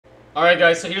Alright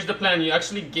guys, so here's the plan. You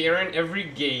actually Garen every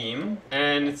game,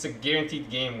 and it's a guaranteed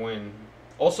game win.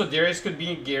 Also, Darius could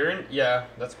be Garen. Yeah,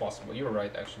 that's possible. You were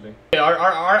right, actually. Yeah,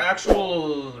 our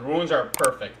actual runes are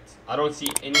perfect. I don't see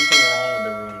anything wrong with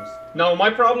the runes. Now, my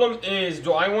problem is,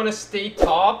 do I want to stay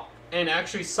top and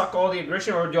actually suck all the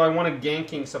aggression, or do I want a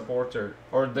ganking supporter?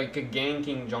 Or like a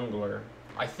ganking jungler?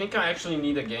 I think I actually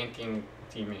need a ganking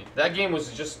teammate. That game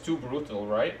was just too brutal,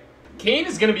 right? Kayn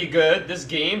is going to be good this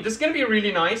game. This is going to be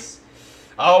really nice.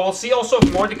 We'll see also if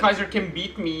Mordekaiser can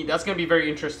beat me. That's going to be very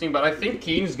interesting. But I think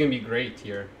Kayn is going to be great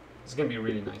here. It's going to be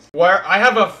really nice. Where I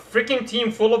have a freaking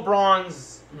team full of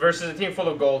bronze versus a team full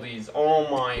of goldies. Oh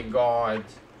my god.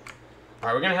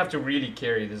 Alright, we're going to have to really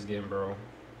carry this game, bro.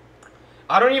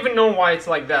 I don't even know why it's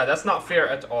like that. That's not fair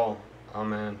at all. Oh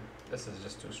man, this is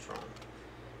just too strong.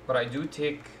 But I do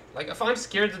take... Like, if I'm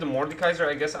scared of the Mordekaiser,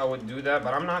 I guess I would do that.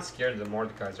 But I'm not scared of the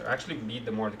Mordekaiser. I actually beat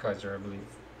the Mordekaiser, I believe.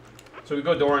 So we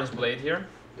go Doran's Blade here.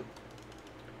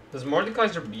 Does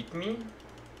Mordekaiser beat me?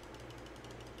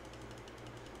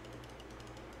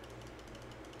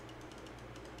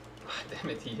 Damn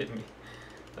it, he hit me.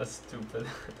 That's stupid.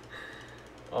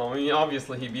 Oh, I mean,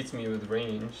 obviously he beats me with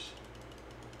range.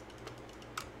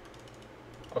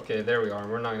 Okay, there we are.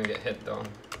 We're not gonna get hit though.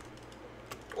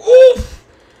 Oof!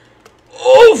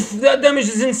 Oof! That damage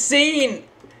is insane!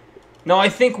 Now I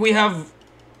think we have...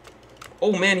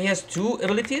 Oh man, he has 2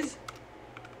 abilities?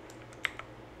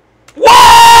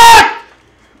 What?!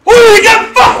 Who you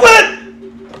got fucked with?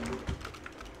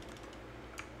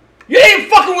 You ain't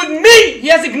fucking with me! He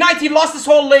has Ignite, he lost his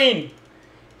whole lane.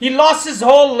 He lost his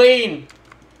whole lane.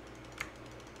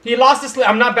 He lost his lane.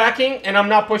 I'm not backing and I'm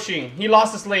not pushing. He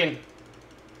lost his lane.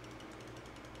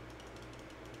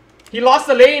 He lost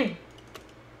the lane.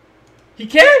 He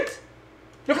can't.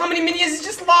 Look how many minions he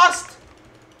just lost.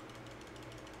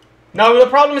 Now the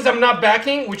problem is I'm not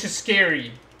backing, which is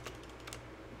scary.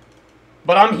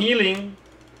 But I'm healing.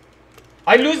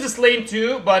 I lose this lane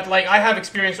too, but like I have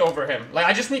experience over him. Like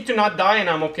I just need to not die and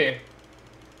I'm okay.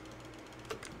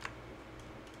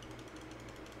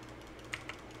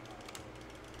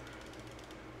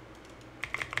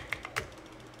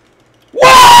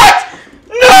 What?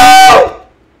 No!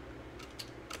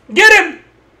 Get him!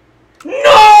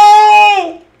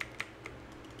 No!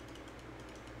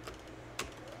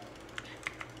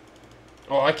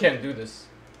 Oh, I can't do this.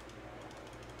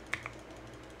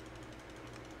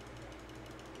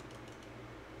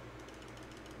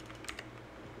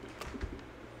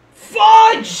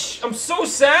 Fudge! I'm so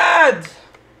sad!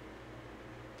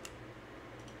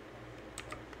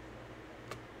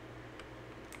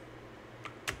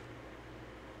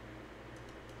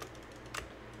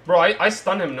 Bro, I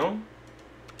stun him, no?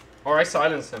 Or I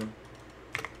silence him.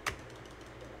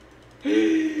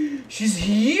 She's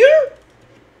here?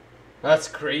 That's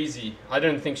crazy. I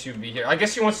didn't think she would be here. I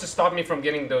guess she wants to stop me from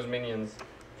getting those minions.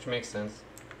 Which makes sense.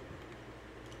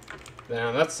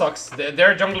 Damn, that sucks.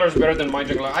 Their jungler is better than my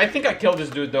jungler. I think I killed this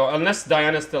dude though, unless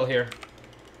Diana's still here.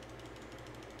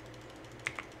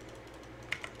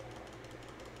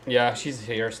 Yeah, she's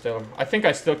here still. I think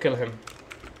I still kill him.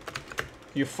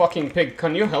 You fucking pig,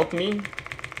 can you help me?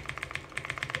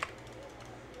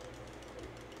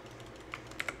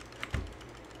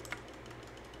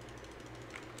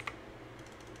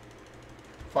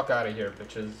 Fuck out of here,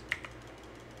 bitches.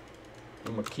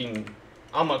 I'm a king.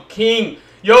 I'm a king!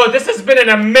 Yo, this has been an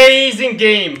amazing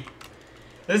game!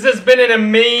 This has been an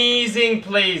amazing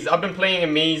plays. I've been playing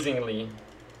amazingly.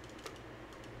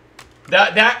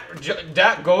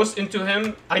 That goes into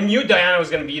him. I knew Diana was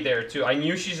gonna be there too. I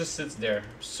knew she just sits there.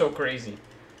 So crazy.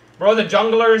 Bro, the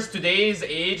junglers today's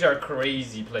age are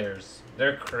crazy players.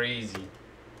 They're crazy.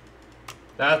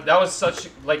 That was such,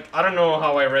 like, I don't know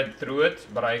how I read through it,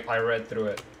 but I read through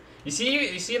it. You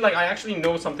see, like, I actually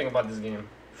know something about this game.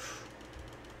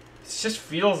 It just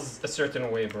feels a certain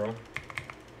way, bro.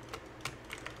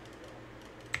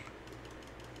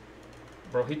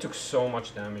 Bro, he took so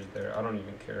much damage there. I don't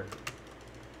even care.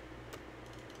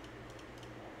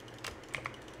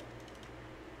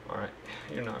 Alright,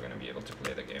 you're not gonna be able to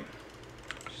play the game.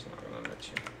 Just not gonna let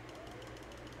you.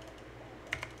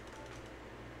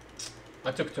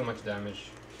 I took too much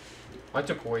damage. I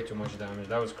took way too much damage.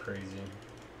 That was crazy.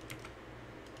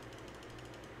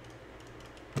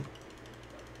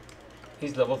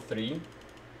 He's level 3.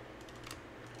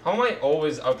 How am I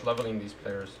always out-leveling these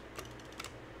players?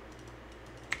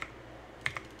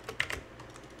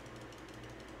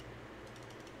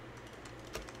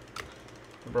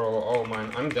 Bro, oh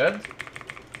man, I'm dead?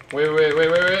 Wait,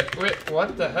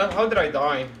 what the hell? How did I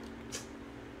die?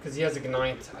 Because he has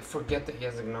Ignite. I forget that he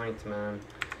has Ignite, man.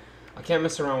 I can't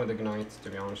mess around with Ignite, to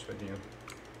be honest with you.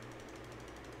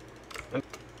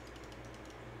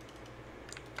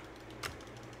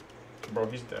 Bro,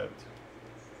 he's dead.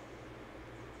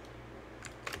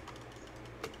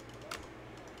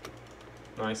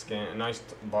 Nice game. Nice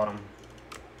bottom.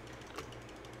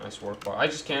 Nice work, but I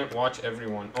just can't watch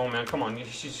everyone. Oh man, come on.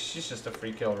 She's just a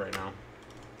free kill right now.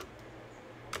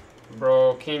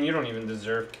 Bro, 𝐂𝐎, you don't even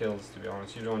deserve kills, to be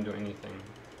honest. You don't do anything.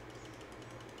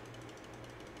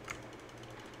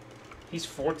 He's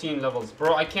 14 levels.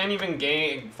 Bro, I can't even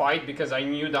fight because I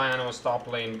knew Diana was top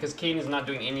lane. Because 𝐂𝐎 is not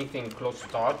doing anything close to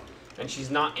top. And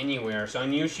she's not anywhere. So I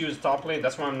knew she was top lane.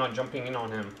 That's why I'm not jumping in on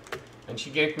him. And she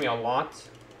gave me a lot.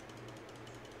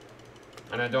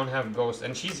 And I don't have ghost.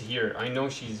 And she's here. I know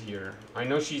she's here. I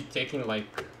know she's taking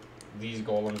like these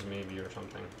golems maybe or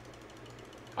something.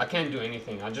 I can't do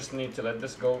anything. I just need to let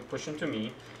this go, push into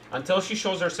me. Until she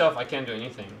shows herself, I can't do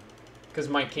anything. Because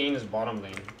my 𝐂𝐎 is bottom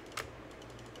lane.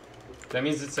 That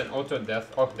means it's an auto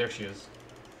death. Oh, there she is.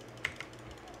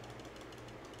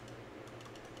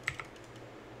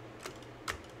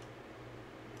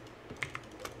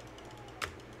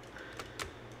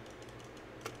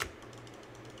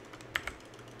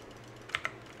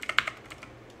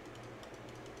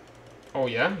 Oh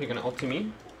yeah? You're gonna ult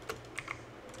me?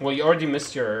 Well, you already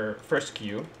missed your first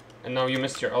Q, and now you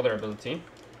missed your other ability.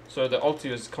 So the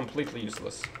ulti is completely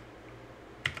useless.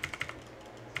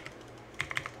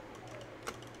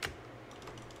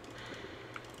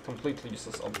 Completely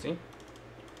useless ulti.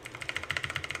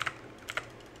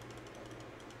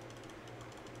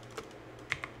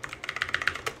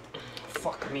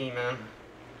 Fuck me, man.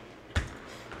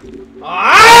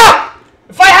 Ah!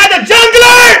 If I had a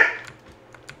jungler!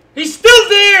 He's still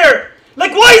there!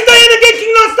 Like, why is Diana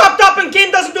ganking non-stop top and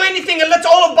𝐂𝐎 doesn't do anything and lets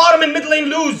all of bottom and mid lane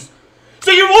lose?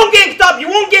 So you won't gank top, you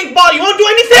won't gank bot, you won't do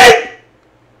anything!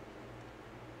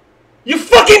 You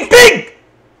fucking pig!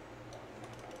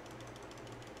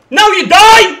 Now you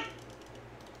die!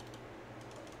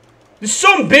 This is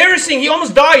so embarrassing, he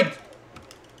almost died.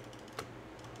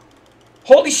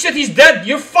 Holy shit, he's dead.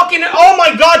 You're fucking... Oh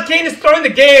my god, 𝐂𝐎 is throwing the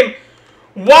game.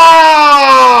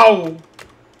 Wow!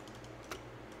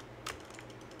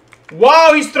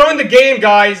 Wow, he's throwing the game,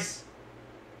 guys.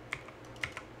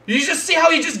 You just see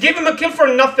how he just gave him a kill for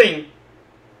nothing.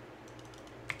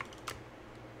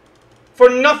 For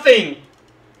nothing.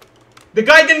 The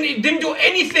guy didn't do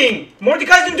anything.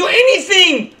 Mordekaiser didn't do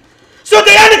anything. So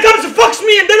Diana comes and fucks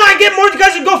me and then I get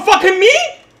Mordekaiser to go fucking me?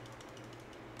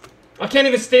 I can't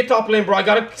even stay top lane, bro. I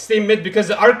gotta stay mid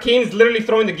because our 𝐂𝐎 is literally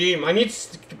throwing the game. I need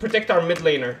to protect our mid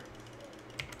laner.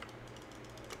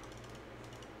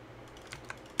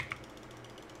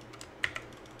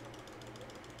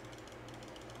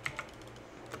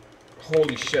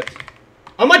 Holy shit.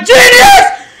 I'm a genius!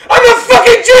 I'm a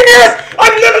fucking genius!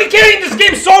 I'm literally carrying this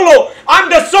game solo! I'm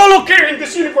the solo carrying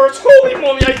this universe! Holy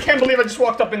moly, I can't believe I just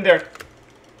walked up in there.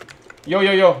 Yo,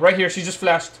 yo, yo, right here, she just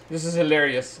flashed. This is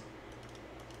hilarious.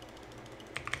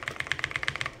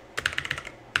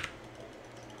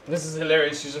 This is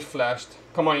hilarious, she just flashed.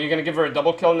 Come on, you're gonna give her a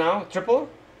double kill now? Triple?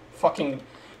 Fucking...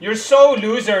 You're so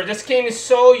loser. This 𝐂𝐎 is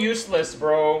so useless,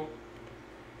 bro.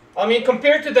 I mean,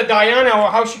 compared to the Diana,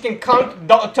 or how she can count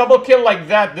double kill like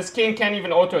that, this 𝐂𝐎 can't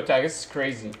even auto attack. This is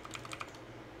crazy.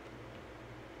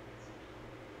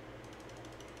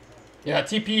 Yeah,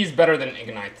 TP is better than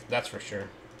Ignite, that's for sure.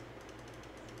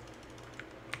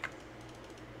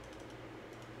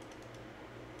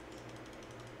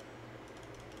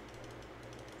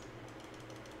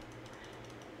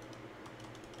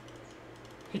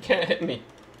 He can't hit me.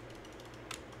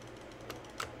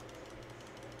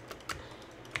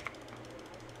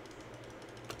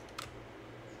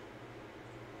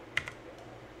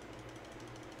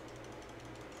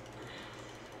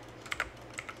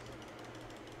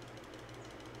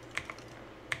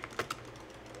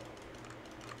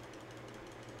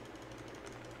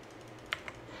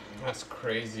 That's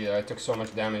crazy. I took so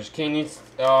much damage. 𝐂𝐎 needs...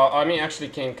 I mean, actually,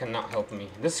 𝐂𝐎 cannot help me.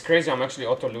 This is crazy. I'm actually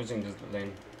auto-losing this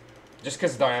lane. Just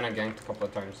because Diana ganked a couple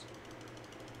of times.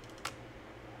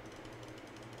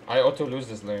 I auto-lose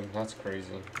this lane. That's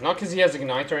crazy. Not because he has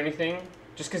Ignite or anything.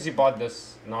 Just because he bought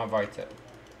this 𝐒𝐈𝐓𝐇.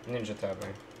 Ninja tab, eh?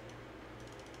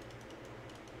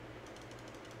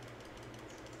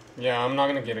 Yeah, I'm not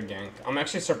gonna get a gank. I'm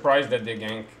actually surprised that they're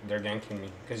ganking me.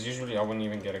 Because usually I wouldn't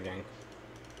even get a gank.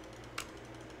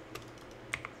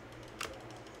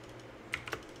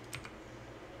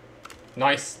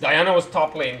 Nice. Diana was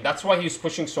top lane. That's why he was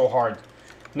pushing so hard.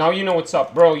 Now you know what's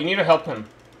up. Bro, you need to help him.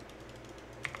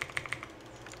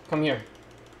 Come here.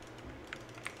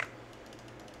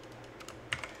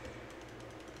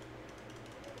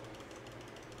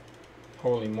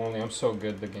 Holy moly, I'm so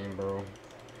good at the game, bro.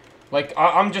 Like,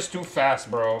 I'm just too fast,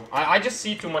 bro. I just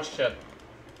see too much shit.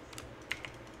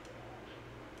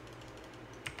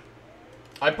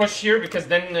 I push here because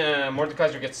then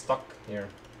𝐒𝐿𝐿𝐼𝐹 gets stuck here.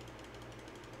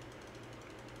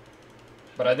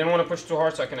 But I didn't want to push too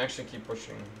hard so I can actually keep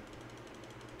pushing.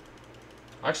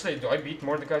 Actually, do I beat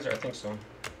𝐒𝐿𝐼𝐹? I think so.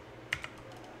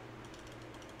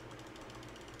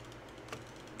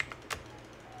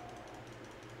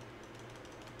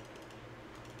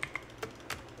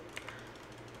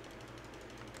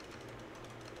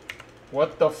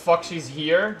 What the fuck? She's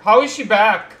here? How is she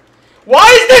back? Why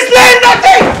is this lane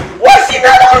nothing? Why is she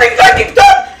not only fucking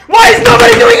top? Why is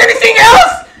nobody doing anything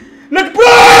else? Look,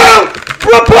 bro!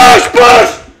 Bro,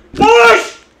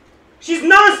 push! She's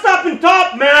non-stop in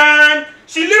top, man!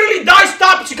 She literally dies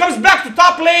top, she comes back to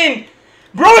top lane!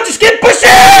 Bro, just keep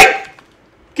pushing!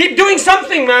 Keep doing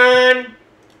something, man!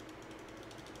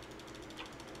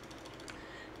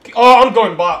 Oh, I'm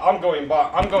going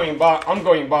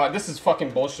bot. This is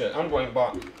fucking bullshit. I'm going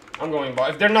bot.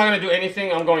 If they're not gonna do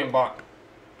anything, I'm going bot.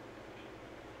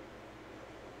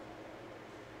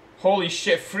 Holy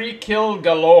shit, free kill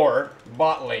galore,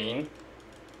 bot lane.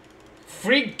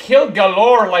 Free kill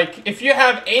galore, like, if you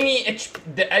have any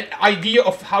idea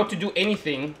of how to do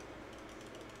anything.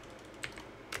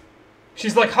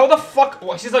 She's like, how the fuck?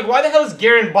 She's like, why the hell is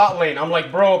Garen bot lane? I'm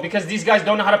like, bro, because these guys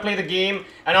don't know how to play the game,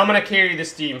 and I'm gonna carry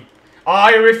this team.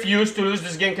 I refuse to lose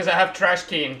this game because I have trash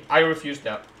Kayn. I refuse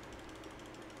that.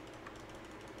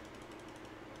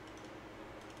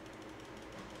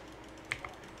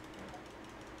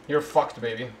 You're fucked,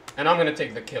 baby. And I'm gonna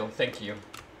take the kill. Thank you.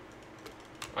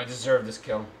 I deserve this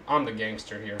kill. I'm the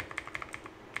gangster here.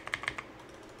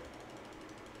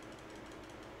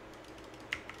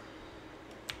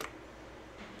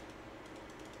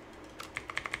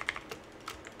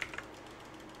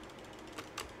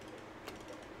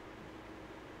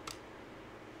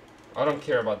 I don't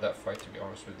care about that fight, to be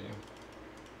honest with you.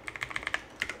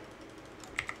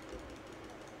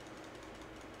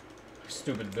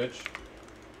 Stupid bitch.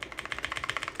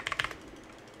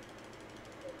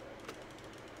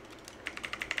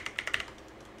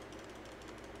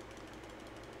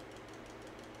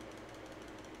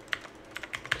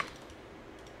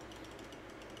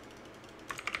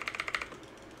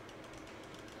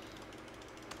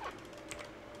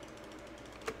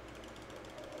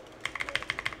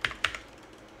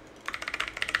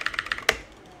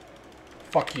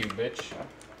 Fuck you, bitch.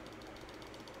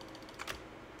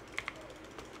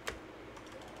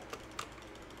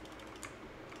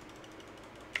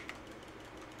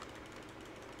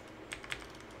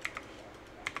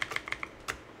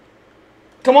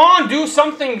 Come on, do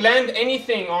something. Land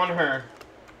anything on her.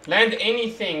 Land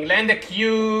anything. Land a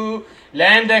Q.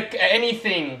 Land a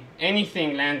anything.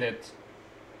 Anything, land it.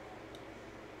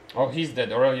 Oh, he's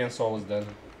dead. Aurelion Sol is dead.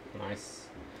 Nice.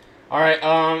 Alright,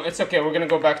 it's okay, we're gonna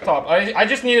go back top. I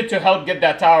just needed to help get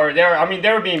that tower. They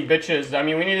were being bitches. I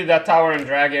mean, we needed that tower and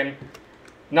dragon.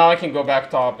 Now I can go back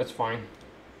top, it's fine.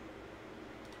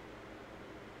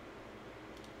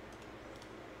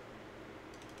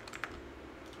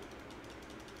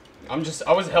 I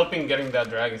was helping getting that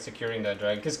dragon, securing that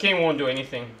dragon. Because Kayn won't do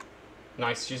anything.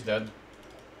 Nice, she's dead.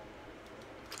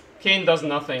 Kayn does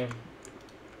nothing.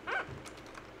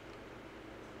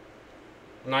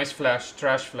 Nice flash,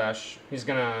 trash flash. He's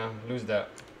gonna lose that.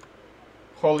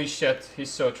 Holy shit, he's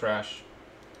so trash.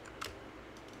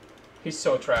 He's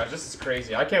so trash. This is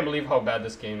crazy. I can't believe how bad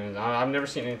this game is. I've never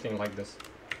seen anything like this.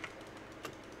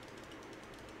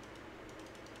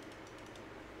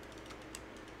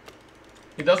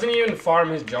 He doesn't even farm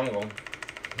his jungle.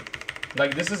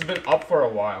 Like, this has been up for a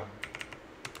while.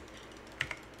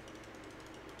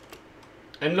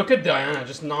 And look at Diana,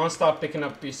 just non-stop picking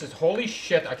up pieces. Holy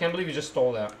shit, I can't believe you just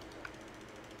stole that.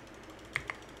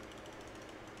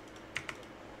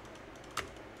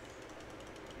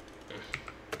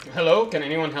 Hello, can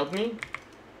anyone help me?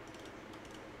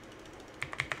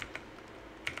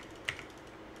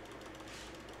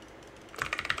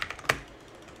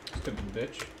 Stupid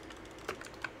bitch.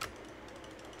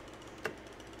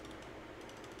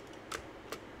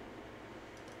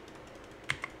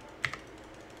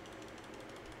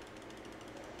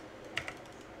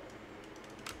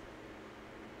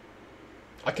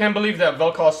 I can't believe that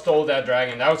𝐿𝐿𝐼𝐹 stole that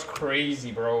dragon. That was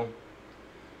crazy, bro.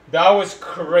 That was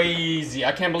crazy.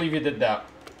 I can't believe he did that.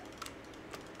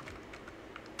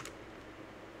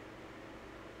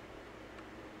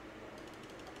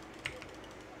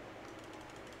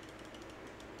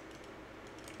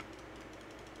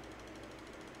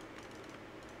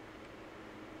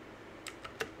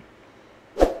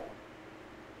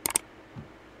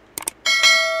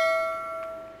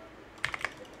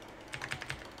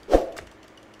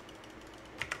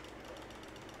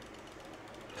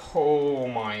 Oh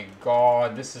my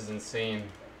god, this is insane.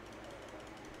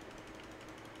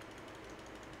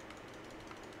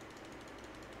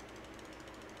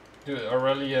 Dude,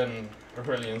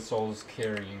 Aurelian Soul is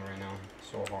carrying right now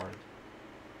so hard.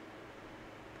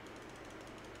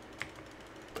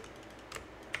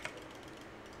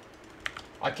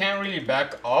 I can't really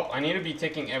back up. I need to be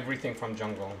taking everything from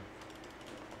jungle.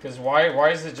 Because why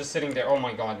is it just sitting there? Oh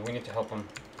my god, we need to help him.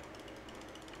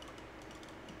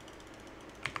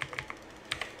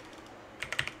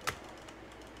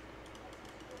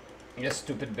 Yes,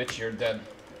 stupid bitch, you're dead.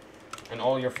 And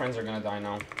all your friends are gonna die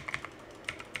now.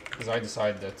 Because I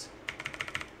decided that.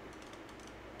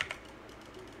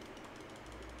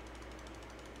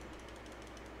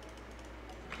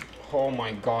 Oh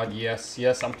my god, yes,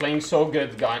 yes, I'm playing so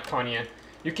good, Kanye.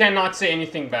 You cannot say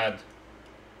anything bad.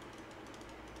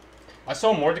 I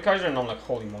saw Mordekaiser and I'm like,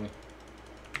 holy moly.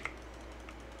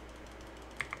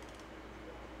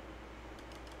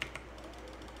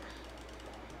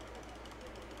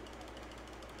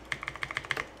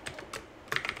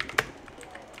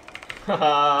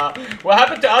 What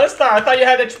happened to Alistar? I thought you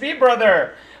had HP,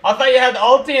 brother. I thought you had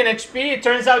ulti and HP. It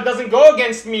turns out it doesn't go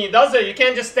against me, does it? You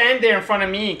can't just stand there in front of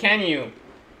me, can you?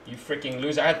 You freaking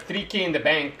loser. I had 3k in the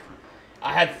bank.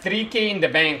 I had 3k in the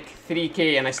bank.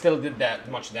 3k, and I still did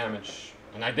that much damage.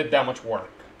 And I did that much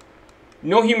work.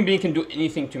 No human being can do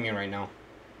anything to me right now.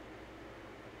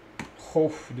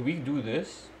 Oh, do we do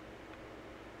this?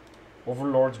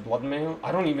 Overlord's Blood Mail?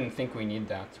 I don't even think we need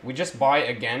that. We just buy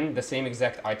again the same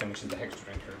exact item, which is the Hex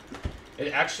Drinker.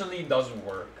 It actually does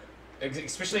work.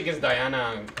 Especially against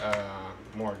Diana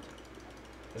Mord.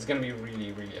 It's gonna be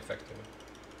really, really effective.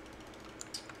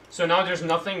 So now there's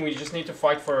nothing. We just need to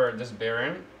fight for this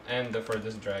Baron and for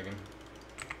this Dragon.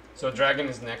 So Dragon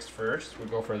is next first. We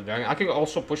go for the Dragon. I can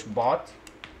also push bot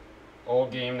all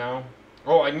game now.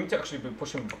 Oh, I need to actually be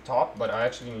pushing top, but I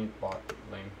actually need bot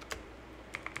lane.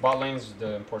 Bot lane is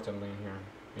the important lane here.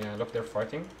 Yeah, look, they're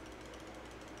fighting.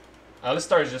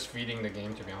 Alistar is just feeding the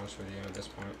game, to be honest with you, at this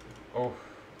point. Oh,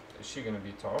 is she gonna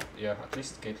be top? Yeah, at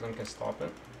least Caitlyn can stop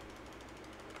it.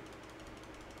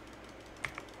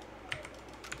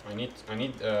 I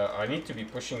need to be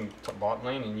pushing bot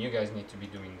lane, and you guys need to be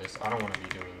doing this. I don't want to be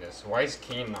doing this. Why is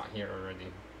Kane not here already?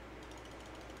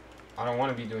 I don't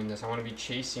want to be doing this. I want to be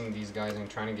chasing these guys and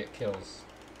trying to get kills.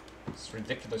 It's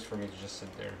ridiculous for me to just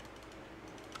sit there.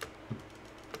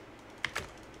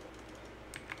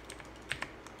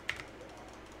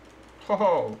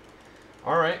 Oh,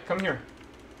 all right, come here.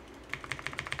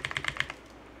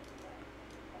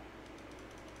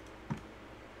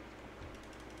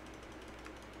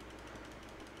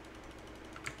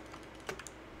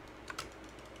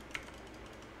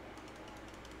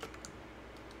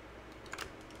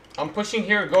 I'm pushing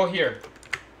here, go here.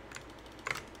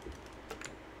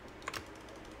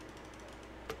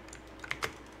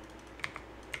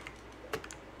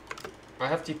 I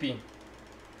have TP.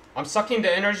 I'm sucking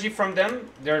the energy from them.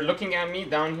 They're looking at me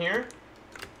down here.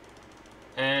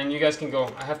 And you guys can go.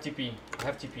 I have TP. I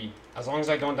have TP. As long as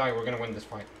I don't die, we're gonna win this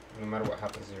fight. No matter what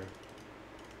happens here.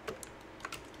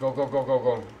 Go, go, go, go,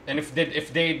 go. And if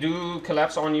they do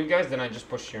collapse on you guys, then I just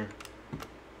push here.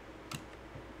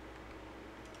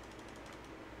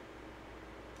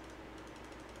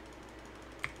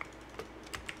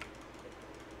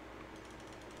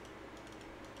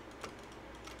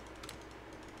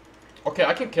 Okay,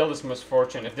 I can kill this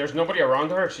Misfortune. If there's nobody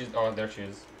around her, she's... Oh, there she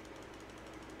is.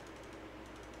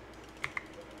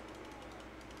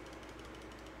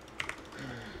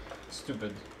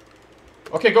 Stupid.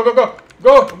 Okay, go, go, go!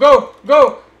 Go, go,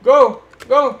 go, go,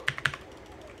 go!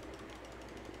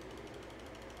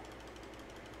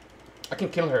 I can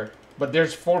kill her. But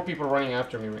there's 4 people running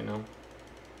after me right now.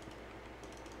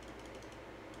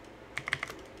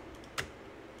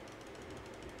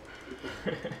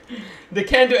 They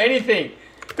can't do anything.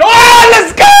 Go on,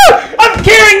 let's go! I'm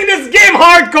carrying this game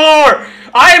hardcore!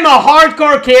 I am a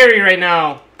hardcore carry right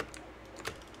now.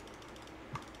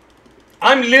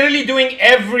 I'm literally doing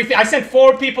everything. I sent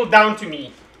 4 people down to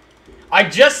me. I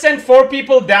just sent 4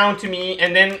 people down to me,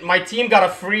 and then my team got a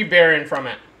free Baron from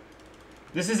it.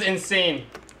 This is insane.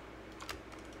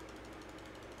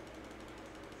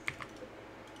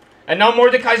 And now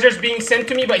Mordekaiser is being sent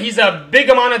to me, but he's a big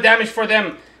amount of damage for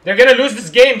them. They're gonna lose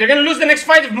this game. They're gonna lose the next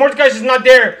fight if Mordekaiser is not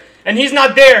there. And he's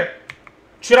not there.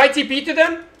 Should I TP to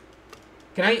them?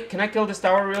 Can I kill this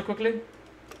tower real quickly?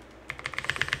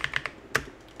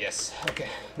 Yes. Okay.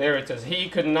 There it is. He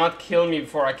could not kill me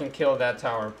before I can kill that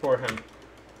tower. Poor him.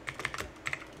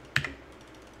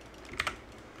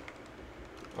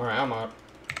 Alright, I'm out.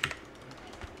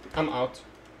 I'm out.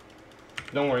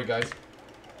 Don't worry, guys.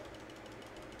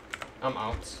 I'm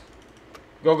out.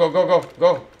 Go, go, go, go,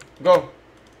 go, go.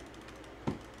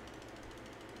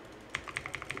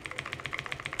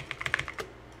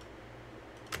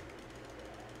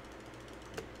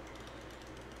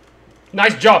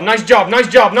 Nice job, nice job, nice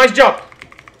job, nice job.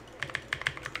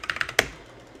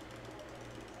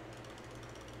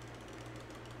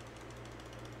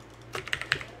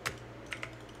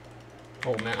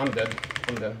 Oh man, I'm dead.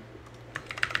 I'm dead.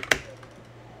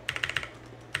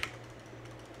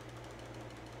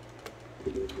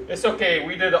 It's okay,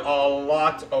 we did a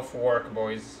lot of work,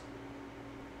 boys.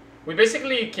 We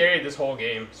basically carried this whole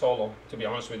game solo, to be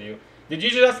honest with you. Did you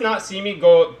just not see me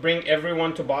go bring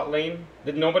everyone to bot lane?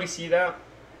 Did nobody see that?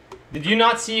 Did you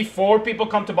not see 4 people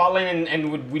come to bot lane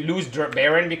and we lose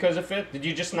Garen because of it? Did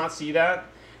you just not see that?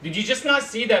 Did you just not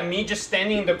see that me just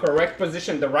standing in the correct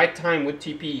position the right time with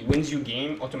TP wins you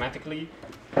game automatically?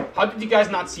 How did you guys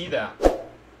not see that?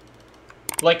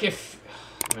 Like if...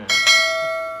 Man.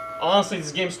 Honestly,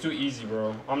 this game's too easy,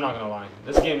 bro. I'm not gonna lie.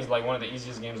 This game is like one of the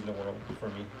easiest games in the world for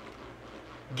me.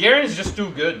 Garen's just too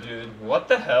good, dude. What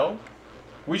the hell?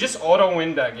 We just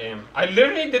auto-win that game. I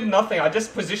literally did nothing. I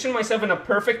just positioned myself in a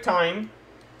perfect time.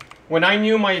 When I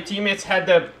knew my teammates had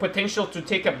the potential to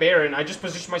take a Baron, I just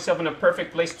positioned myself in a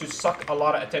perfect place to suck a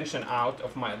lot of attention out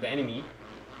of the enemy.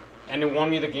 And it won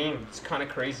me the game. It's kind of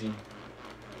crazy.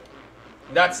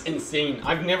 That's insane.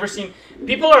 I've never seen...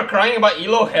 People are crying about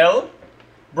elo hell.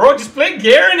 Bro, just play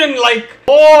Garen and like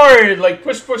hard, like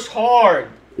push hard.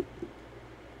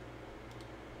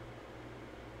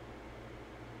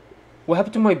 What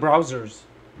happened to my browsers?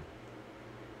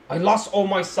 I lost all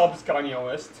my subs,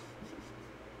 𝐂𝐓.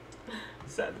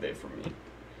 Sad day for me.